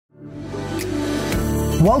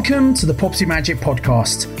Welcome to the Property Magic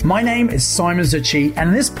Podcast. My name is Simon Zucci, and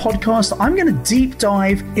in this podcast, I'm going to deep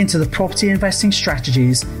dive into the property investing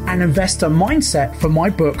strategies and investor mindset from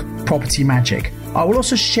my book, Property Magic. I will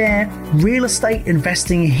also share real estate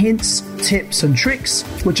investing hints, tips, and tricks,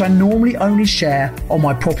 which I normally only share on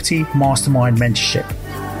my Property Mastermind mentorship.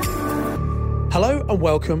 Hello and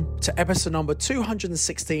welcome to episode number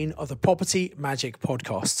 216 of the Property Magic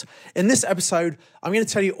Podcast. In this episode, I'm going to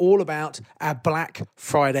tell you all about our Black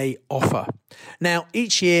Friday offer. Now,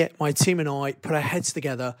 each year, my team and I put our heads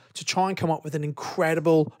together to try and come up with an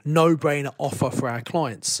incredible no-brainer offer for our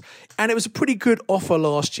clients. And it was a pretty good offer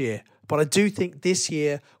last year. But I do think this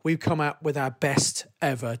year we've come out with our best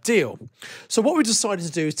ever deal. So what we decided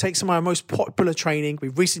to do is take some of our most popular training.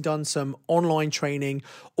 We've recently done some online training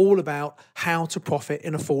all about how to profit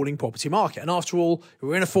in a falling property market. And after all,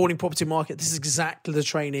 we're in a falling property market. This is exactly the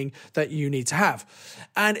training that you need to have.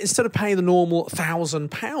 And instead of paying the normal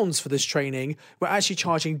 £1,000 for this training, we're actually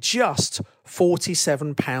charging just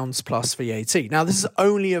 £47 plus VAT. Now, this is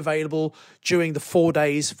only available during the 4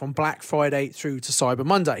 days from Black Friday through to Cyber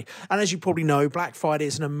Monday. And as you probably know, Black Friday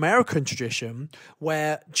is an American tradition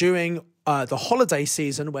where during the holiday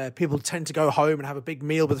season, where people tend to go home and have a big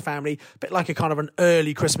meal with the family, a bit like a kind of an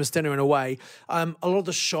early Christmas dinner in a way, a lot of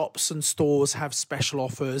the shops and stores have special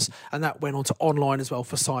offers, and that went on to online as well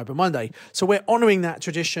for Cyber Monday. So we're honouring that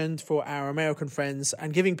tradition for our American friends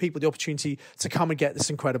and giving people the opportunity to come and get this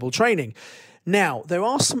incredible training. Now, there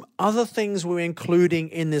are some other things we're including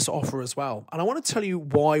in this offer as well, and I want to tell you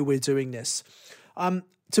why we're doing this.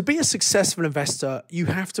 To be a successful investor, you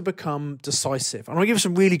have to become decisive. And I'll give you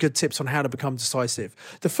some really good tips on how to become decisive.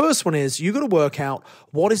 The first one is you've got to work out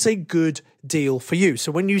what is a good deal for you. So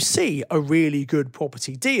when you see a really good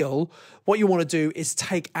property deal, what you want to do is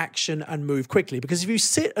take action and move quickly. Because if you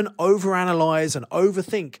sit and overanalyze and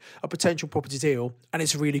overthink a potential property deal and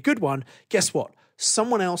it's a really good one, guess what?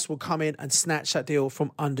 Someone else will come in and snatch that deal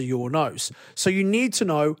from under your nose. So you need to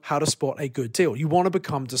know how to spot a good deal. You want to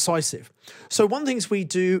become decisive. So one of the things we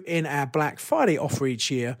do in our Black Friday offer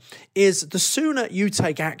each year is the sooner you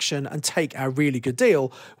take action and take our really good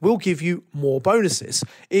deal, we'll give you more bonuses.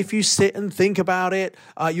 If you sit and think about it,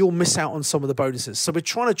 you'll miss out on some of the bonuses. So we're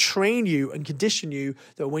trying to train you and condition you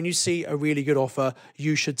that when you see a really good offer,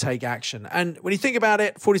 you should take action. And when you think about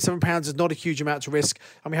it, £47 is not a huge amount to risk,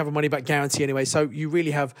 and we have a money back guarantee anyway. So you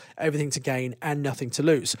really have everything to gain and nothing to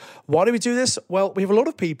lose. Why do we do this? Well, we have a lot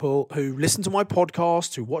of people who listen to my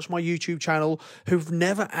podcast, who watch my YouTube channel, who've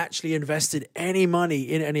never actually invested any money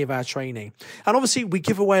in any of our training. And obviously, we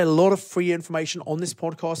give away a lot of free information on this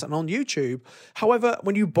podcast and on YouTube. However,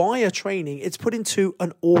 when you buy a training, it's put into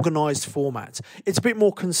an organized format. It's a bit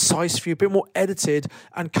more concise for you, a bit more edited,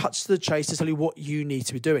 and cuts to the chase to tell you what you need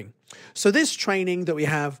to be doing. So this training that we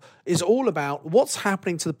have is all about what's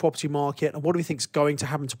happening to the property market and what do we think is going to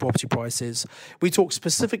happen to property prices. We talk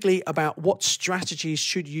specifically about what strategies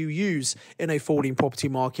should you use in a falling property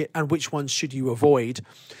market and which ones should you avoid.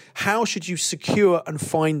 How should you secure and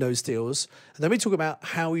find those deals? And then we talk about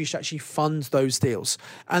how you should actually fund those deals.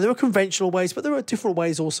 And there are conventional ways, but there are different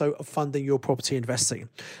ways also of funding your property investing.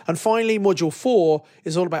 And finally, module 4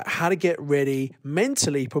 is all about how to get ready,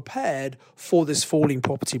 mentally prepared for this falling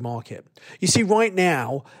property market. You see, right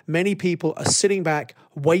now, many people are sitting back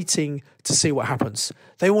waiting to see what happens.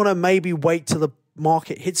 They want to maybe wait till the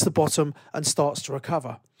market hits the bottom and starts to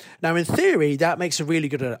recover. Now, in theory, that makes a really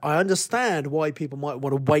good. I understand why people might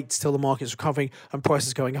want to wait till the market's recovering and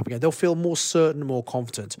prices going up again. They'll feel more certain, more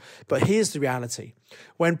confident. But here's the reality.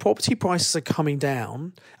 When property prices are coming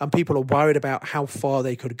down and people are worried about how far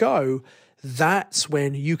they could go, that's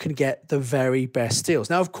when you can get the very best deals.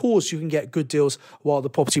 Now, of course, you can get good deals while the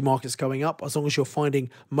property market's going up, as long as you're finding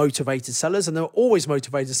motivated sellers. And there are always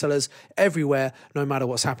motivated sellers everywhere, no matter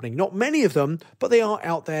what's happening. Not many of them, but they are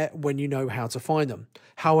out there when you know how to find them.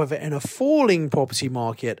 However, in a falling property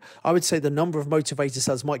market, I would say the number of motivated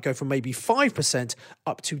sellers might go from maybe 5%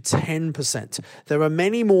 up to 10%. There are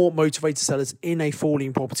many more motivated sellers in a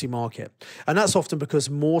falling property market. And that's often because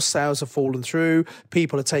more sales have fallen through,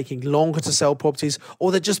 people are taking longer to sell properties,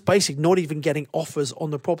 or they're just basically not even getting offers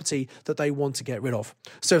on the property that they want to get rid of.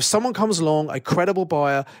 So if someone comes along, a credible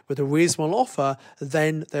buyer with a reasonable offer,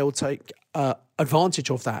 then they'll take advantage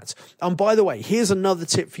of that. And by the way, here's another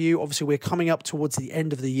tip for you. Obviously, we're coming up towards the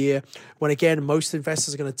end of the year when, again, most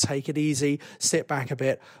investors are going to take it easy, sit back a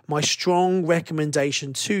bit. My strong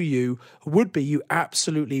recommendation to you would be you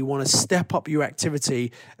absolutely want to step up your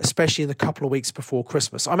activity, especially in the couple of weeks before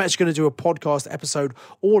Christmas. I'm actually going to do a podcast episode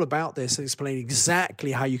all about this and explain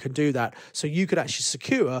exactly how you can do that so you could actually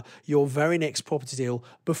secure your very next property deal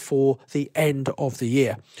before the end of the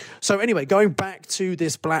year. So anyway, going back to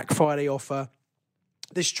this Black Friday offer,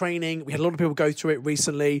 this training, we had a lot of people go through it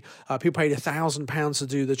recently. People paid £1,000 to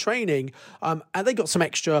do the training, and they got some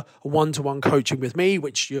extra one-to-one coaching with me,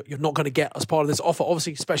 which you're not going to get as part of this offer,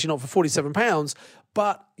 obviously, especially not for £47.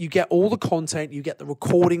 But you get all the content, you get the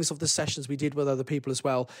recordings of the sessions we did with other people as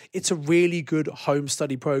well. It's a really good home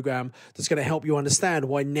study program that's going to help you understand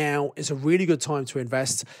why now is a really good time to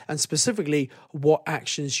invest, and specifically what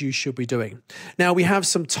actions you should be doing. Now, we have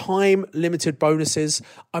some time-limited bonuses.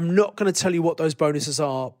 I'm not going to tell you what those bonuses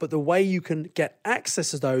are, but the way you can get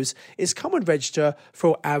access to those is come and register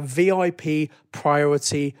for our VIP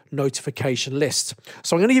priority notification list.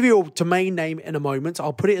 So I'm going to give you a domain name in a moment.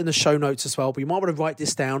 I'll put it in the show notes as well, but you might want to write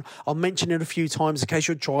this down. I'll mention it a few times in case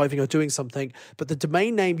you're driving or doing something, but the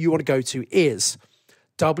domain name you want to go to is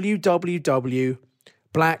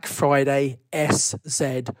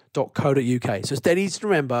www.blackfridaysz.co.uk. So it's dead easy to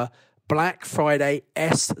remember, Black Friday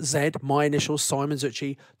SZ, my initial,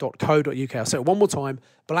 simonzucci.co.uk. I'll say it one more time,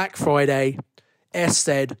 Black Friday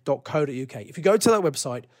SZ.co.uk. If you go to that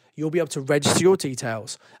website, you'll be able to register your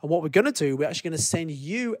details. And what we're going to do, we're actually going to send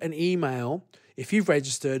you an email if you've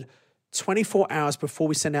registered 24 hours before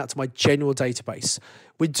we send out to my general database.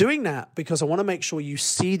 We're doing that because I want to make sure you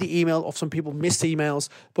see the email. Often people miss emails,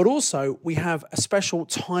 but also we have a special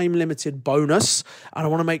time-limited bonus, and I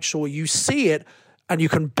want to make sure you see it and you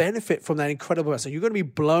can benefit from that incredible. So you're going to be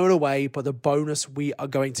blown away by the bonus we are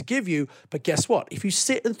going to give you. But guess what? If you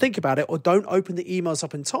sit and think about it or don't open the emails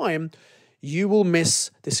up in time, you will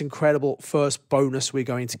miss this incredible first bonus we're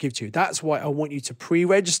going to give to you. That's why I want you to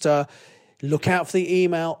pre-register. Look out for the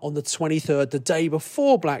email on the 23rd, the day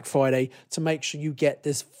before Black Friday, to make sure you get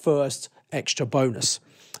this first extra bonus.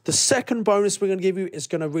 The second bonus we're going to give you is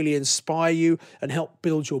going to really inspire you and help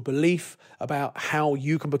build your belief about how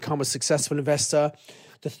you can become a successful investor.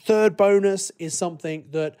 The third bonus is something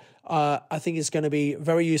that I think is going to be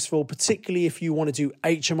very useful, particularly if you want to do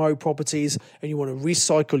HMO properties and you want to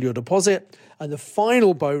recycle your deposit. And the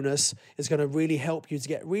final bonus is going to really help you to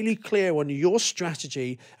get really clear on your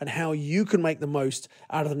strategy and how you can make the most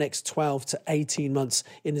out of the next 12 to 18 months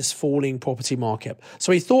in this falling property market.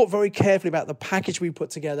 So we thought very carefully about the package we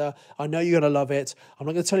put together. I know you're going to love it. I'm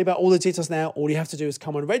not going to tell you about all the details now. All you have to do is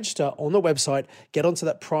come and register on the website, get onto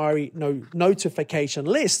that priority notification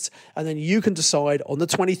list, and then you can decide on the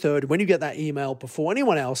 23rd when you get that email before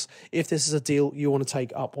anyone else if this is a deal you want to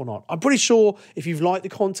take up or not. I'm pretty sure if you've liked the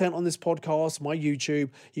content on this podcast, my YouTube,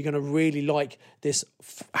 you're going to really like this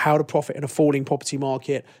how to profit in a falling property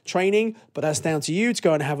market training, but that's down to you to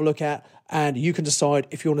go and have a look at, and you can decide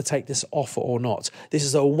if you want to take this offer or not. This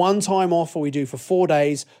is a one-time offer we do for 4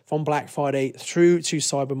 days from Black Friday through to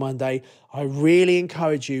Cyber Monday. I really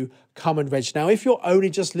encourage you, come and register. Now, if you're only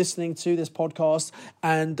just listening to this podcast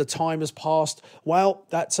and the time has passed, well,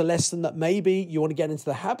 that's a lesson that maybe you want to get into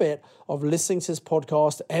the habit of listening to this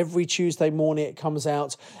podcast every Tuesday morning. It comes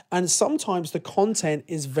out, and sometimes the content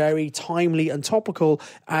is very timely and topical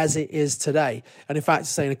as it is today. And in fact,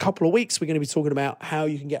 say in a couple of weeks, we're going to be talking about how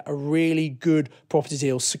you can get a really good property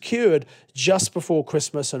deal secured just before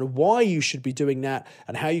Christmas and why you should be doing that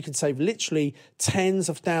and how you can save literally tens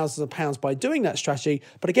of thousands of pounds by doing that strategy.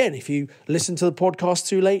 But again, if you listen to the podcast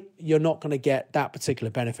too late, you're not going to get that particular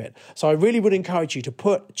benefit. So I really would encourage you to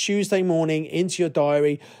put Tuesday morning into your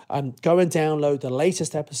diary and go and download the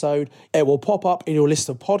latest episode. It will pop up in your list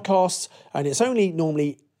of podcasts, and it's only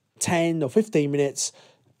normally 10 or 15 minutes,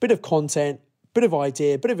 bit of content, bit of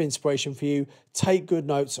idea, bit of inspiration for you. Take good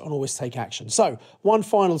notes and always take action. So one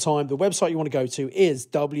final time, the website you want to go to is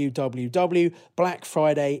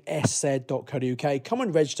www.blackfridaysz.co.uk. Come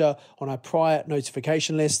and register on our prior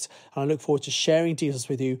notification list. And I look forward to sharing details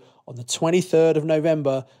with you on the 23rd of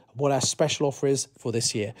November, what our special offer is for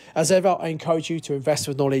this year. As ever, I encourage you to invest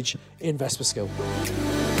with knowledge, invest with skill.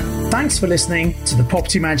 Thanks for listening to the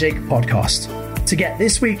Property Magic podcast. To get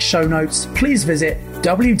this week's show notes, please visit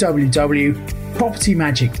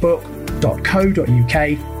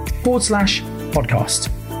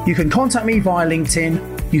www.propertymagicbook.co.uk/podcast. You can contact me via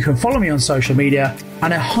LinkedIn, you can follow me on social media,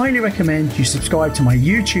 and I highly recommend you subscribe to my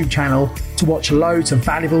YouTube channel to watch loads of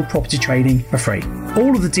valuable property trading for free.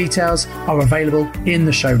 All of the details are available in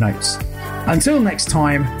the show notes. Until next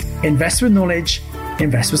time, invest with knowledge,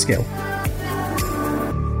 invest with skill.